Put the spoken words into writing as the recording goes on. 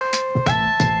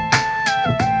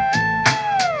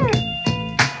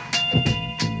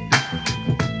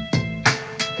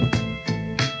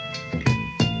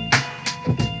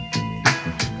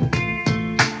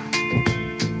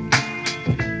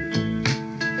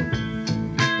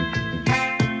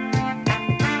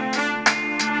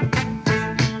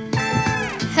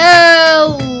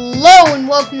and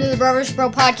welcome to the Brothers Bro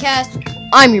Podcast.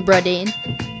 I'm your bro Dan.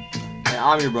 And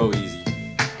I'm your bro Easy.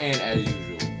 And as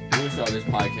usual, we'll start this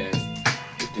podcast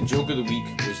with the joke of the week,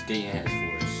 which Dayton has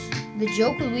for us. The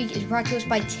joke of the week is brought to us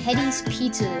by Teddy's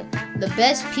Pizza, the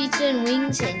best pizza and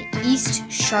wings in East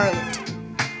Charlotte.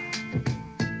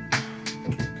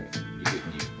 Okay,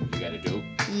 you got a joke?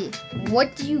 Yeah.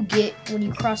 What do you get when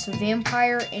you cross a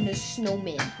vampire and a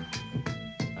snowman?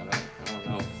 I don't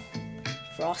know.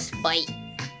 Frostbite.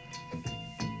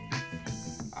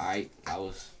 Alright, that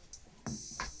was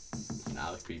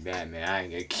pretty bad, man. I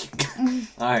ain't gonna keep going.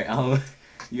 Alright,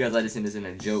 you guys like to send us in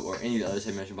a joke or any of the other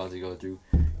segments we're about to go through,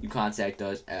 you contact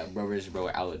us at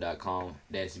brothersbro@outlook.com.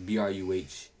 That's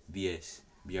BRUHVSBRO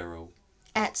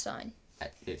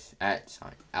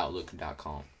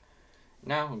 @outlook.com.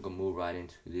 Now I'm gonna move right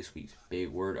into this week's big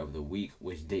word of the week,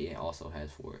 which Dayton also has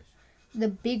for us. The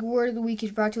big word of the week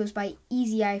is brought to us by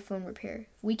Easy iPhone Repair.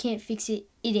 If we can't fix it,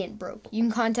 it ain't broke. You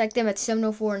can contact them at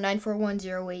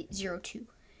 704-941-0802.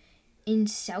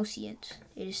 Insouciant.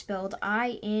 It is spelled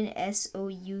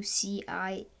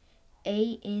INSOUCIANCE.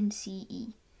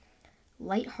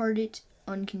 Lighthearted,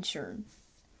 unconcerned.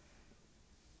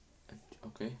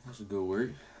 Okay, that's a good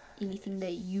word. Anything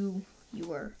that you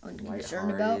are unconcerned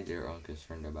Lighthearted, about? they're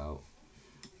unconcerned about.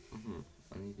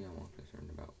 Anything I'm unconcerned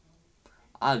about.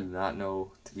 I do not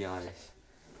know, to be honest.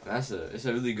 It's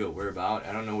a really good word, but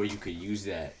I don't know where you could use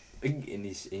that in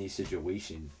any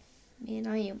situation. Man,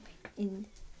 I am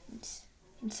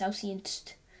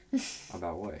insouciant.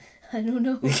 About what? I don't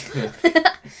know.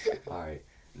 Alright,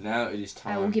 now it is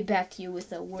time. I will get back to you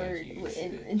with a word.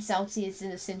 Thank you, Insouciant in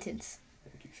a sentence.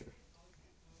 Thank you, sir.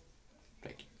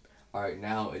 Thank you. Alright,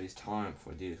 now it is time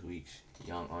for this week's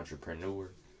young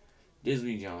entrepreneur. This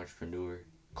week's young entrepreneur,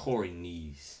 Corey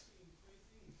Nees.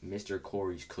 Mr.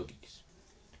 Corey's Cookies.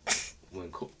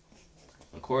 When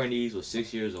Corey Nees was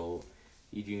 6 years old,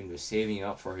 he dreamed of saving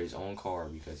up for his own car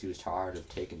because he was tired of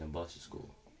taking the bus to school.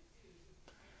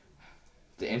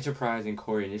 The enterprising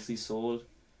Corey initially sold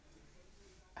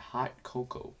hot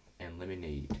cocoa and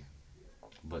lemonade,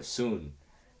 but soon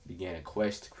began a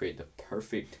quest to create the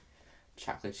perfect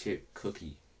chocolate chip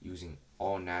cookie using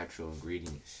all natural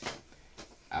ingredients.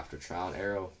 After trial and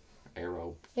error,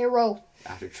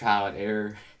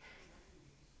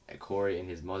 Corey and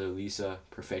his mother Lisa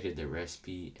perfected the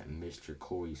recipe, and Mr.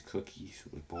 Corey's Cookies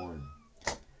was born.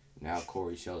 Now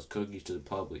Corey sells cookies to the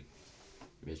public.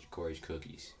 Mr. Corey's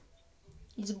Cookies.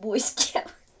 He's a Boy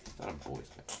Scout. Not a Boy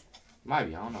Scout. Might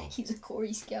be, I don't know. He's a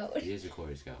Corey Scout. He is a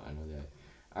Corey Scout, I know that.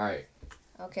 Alright.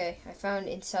 Okay, I found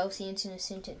insouciant in a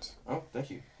sentence. Oh,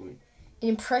 thank you. Wait. An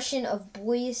impression of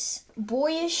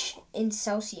boyish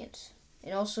insouciance.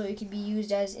 And also it can be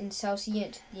used as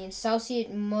insouciant. The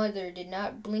insouciant mother did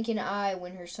not blink an eye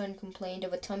when her son complained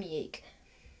of a tummy ache.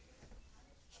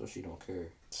 So she don't care.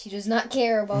 She does not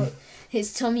care about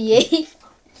his tummy ache.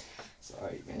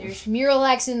 Sorry, man. There's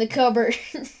Miralax in the cupboard.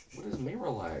 What is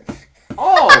Miralax?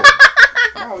 Oh!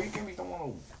 Bro, you give me the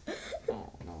one.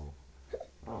 Oh, no.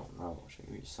 Oh, no. Should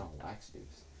give me some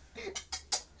laxatives.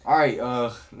 Alright,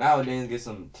 nowadays get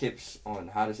some tips on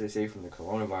how to stay safe from the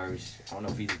coronavirus. I don't know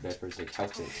if he's the best person to take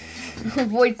health tips.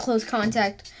 Avoid close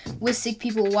contact with sick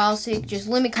people while sick. Just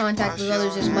limit contact with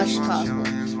others as much as possible.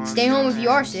 Stay home if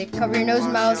you are sick. Cover your nose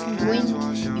and mouth when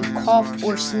you cough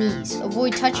or sneeze.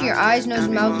 Avoid touching your eyes, nose,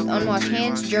 and mouth with unwashed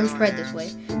hands. Germs spread this way.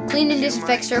 Clean and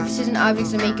disinfect surfaces and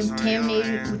objects that may be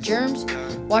contaminated with germs.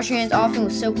 Wash your hands often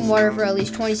with soap and water for at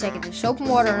least 20 seconds. If soap and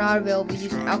water are not available,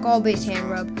 use an alcohol-based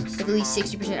hand rub with at least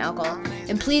 60% alcohol.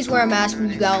 And please wear a mask when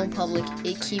you go out in public.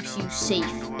 It keeps you safe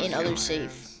and others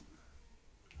safe.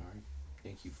 Alright,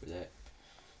 thank you for that.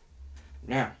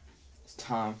 Now, it's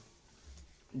time.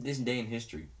 This day in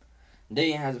history.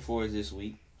 Dayton has it for us this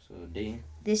week. So, Dayton.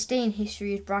 This day in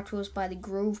history is brought to us by the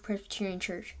Grove Presbyterian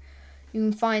Church. You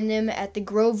can find them at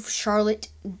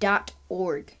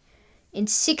thegrovecharlotte.org. In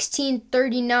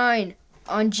 1639,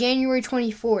 on January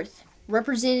 24th,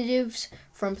 representatives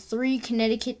from 3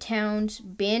 Connecticut towns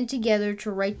band together to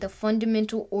write the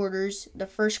Fundamental Orders, the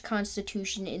first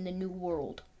constitution in the New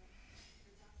World.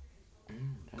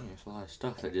 That's a lot of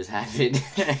stuff that just happened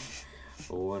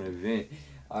for one event.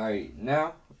 Alright,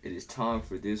 now it is time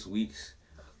for this week's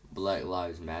Black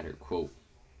Lives Matter quote.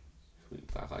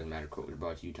 Black Lives Matter quote is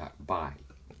brought to you by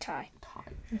Ty.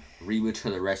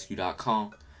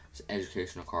 ReadWithToTheRescue.com. It's an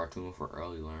educational cartoon for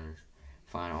early learners.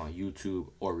 Find it on YouTube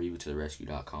or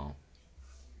ReadWithToTheRescue.com.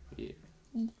 Yeah.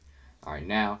 Alright,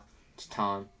 now it's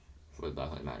time for the Black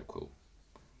Lives Matter quote.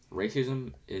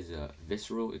 Racism is a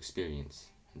visceral experience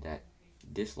that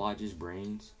dislodges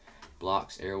brains,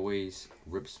 blocks airways,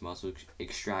 rips muscles,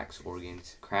 extracts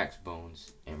organs, cracks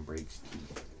bones, and breaks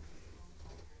teeth.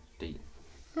 State.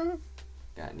 Mhm.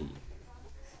 Got need.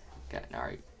 Got all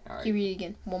right. Can you read it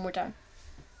again one more time?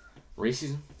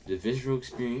 Racism, the visual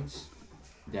experience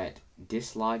that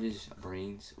dislodges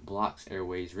brains, blocks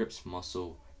airways, rips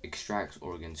muscle, extracts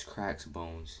organs, cracks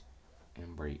bones,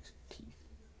 and breaks teeth.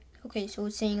 Okay, so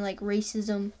it's saying like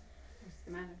racism, What's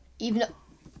the matter? even though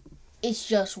it's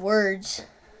just words.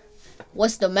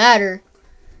 What's the matter?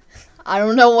 I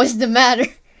don't know what's the matter.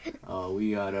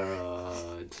 We got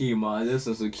team on. There's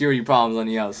some security problems on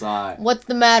the outside. What's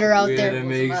the matter out We had there? to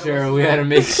make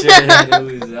sure that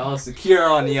it was all secure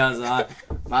on the outside.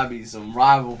 Might be some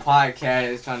rival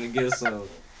podcasts trying to get some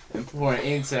important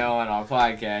intel on our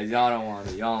podcast. Y'all don't want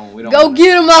to. We don't. Go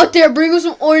get him out there. Bring him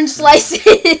some orange slices.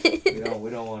 We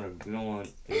don't want to. We don't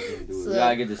want anything to do with it. We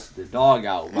gotta get the dog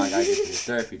out. We might gotta get this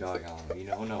therapy dog out. You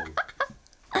don't know.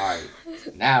 All right,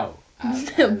 now.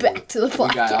 Back to the podcast.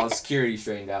 We got all security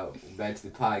straightened out. Back to the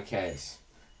podcast.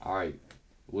 All right.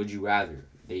 Would you rather?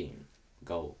 Dayton.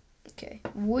 Go. Okay.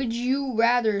 Would you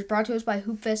rather is brought to us by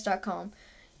hoopfest.com.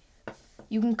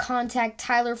 You can contact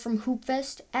Tyler from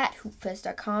Hoopfest at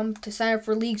hoopfest.com to sign up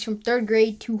for leagues from 3rd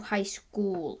grade to high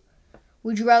school.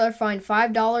 Would you rather find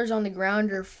 $5 on the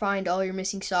ground or find all your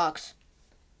missing socks?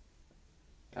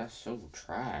 That's so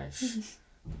trash.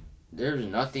 There's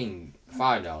nothing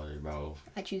 $5, bro.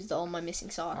 I choose all my missing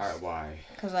socks. Alright, why?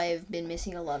 Because I have been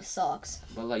missing a lot of socks.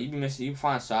 But like you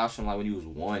find socks from like when you was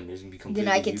 1, there's gonna be completely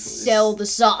Then I could useless. sell the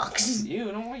socks. Ew,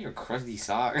 don't want your crusty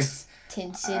socks.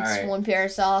 10 cents, Alright. one pair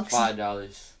of socks.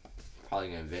 $5. Probably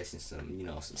gonna invest in some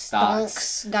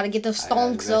stocks. Stonks. Gotta get the I gotta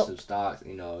stonks invest up. some stocks,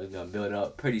 it's gonna build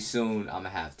up. Pretty soon I'm gonna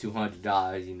have $200,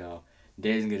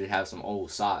 Dad's gonna have some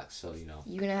old socks, so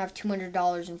You're gonna have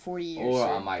 $200 in 40 years. Or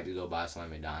sir. I might just go buy some at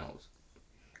McDonald's.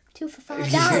 2 for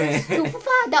 $5. 2 for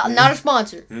 $5. Not a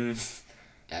sponsor.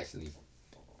 Actually,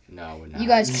 no, we're not. You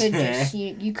guys could just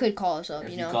you could call us up. If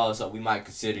You you know, call us up, we might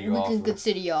consider your we offer. can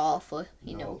consider you offer.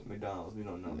 McDonald's, we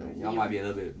don't know. No, Y'all we- might be a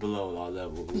little bit below our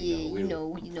level. Yeah,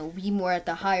 we more at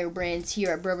the higher brands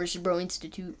here at Bro vs. Bro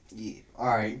Institute. Yeah. All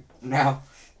right. Now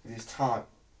it is time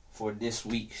for this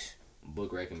week's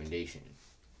book recommendation.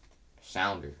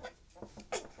 Sounder.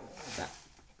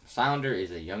 Sounder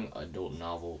is a young adult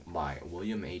novel by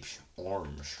William H.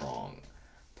 Armstrong,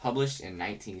 published in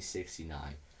 1969.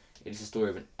 It is the story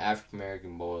of an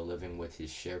African-American boy living with his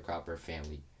sharecropper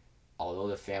family. Although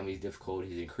the family's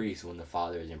difficulties increase when the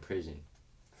father is in prison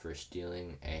for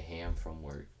stealing a ham from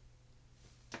work.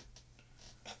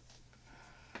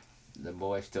 The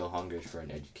boy still hungers for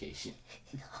an education.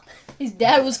 His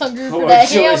dad was hungry for Poor that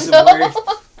ham, choice of though. words.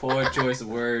 Poor choice of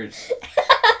words.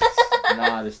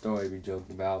 Not a story we joked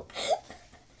about.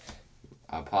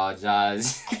 I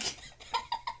apologize.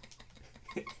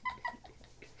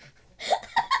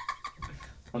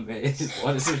 My man just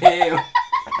wanted some ham.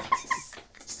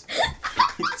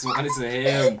 Just wanted some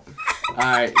ham.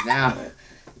 Alright,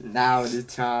 now it is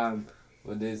time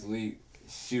for this week's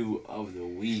shoe of the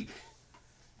week.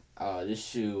 This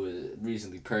shoe was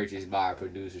recently purchased by our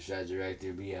producer, shot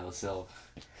director, BL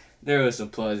Self. There were some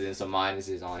pluses and some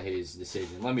minuses on his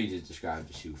decision. Let me just describe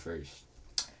the shoe first.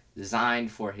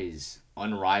 Designed for his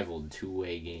unrivaled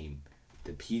two-way game,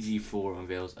 the PG4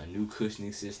 unveils a new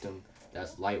cushioning system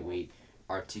that's lightweight,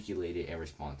 articulated, and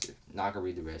responsive. Not gonna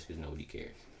read the rest because nobody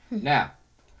cares. Now,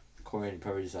 according to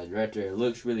producer director, it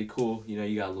looks really cool. You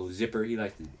got a little zipper. He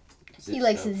likes to zip He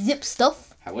likes stuff. to zip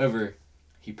stuff. However,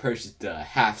 he purchased the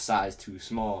half size too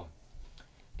small,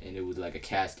 and it was like a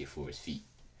casket for his feet.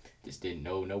 Just didn't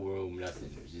no room,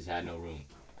 nothing. It just had no room.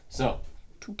 So,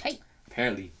 Too tight.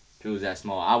 apparently, if it was that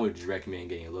small, I would just recommend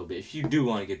getting a little bit. If you do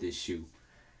want to get this shoe,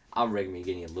 I would recommend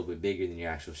getting it a little bit bigger than your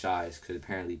actual size, because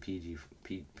apparently PG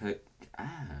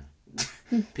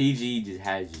just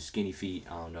has just skinny feet.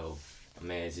 I don't know.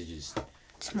 Man, it's just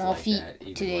Small like feet that,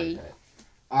 even today. like that.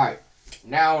 All right,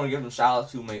 now I want to give them shout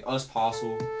outs who make us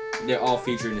possible. They're all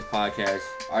featured in this podcast.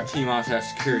 Our team also has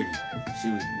security. She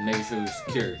was making sure it was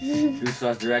secure.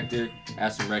 Producer director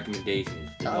has some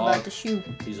recommendations. The All dog, about the shoe.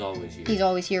 he's always here. He's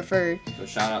always here for. So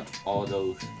shout out to all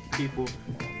those people.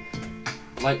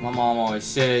 Like my mom always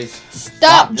says,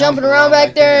 Stop jumping around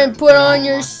back there and put on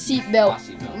your my seatbelt.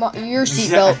 seatbelt. Your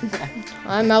seatbelt.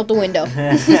 I'm out the window.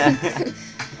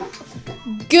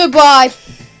 Goodbye.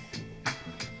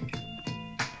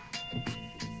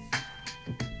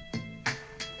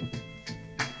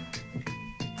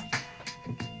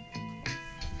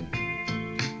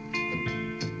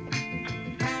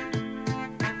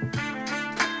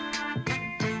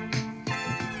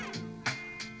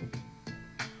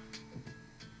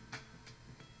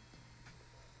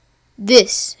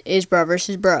 This is Bro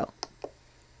vs. Bro.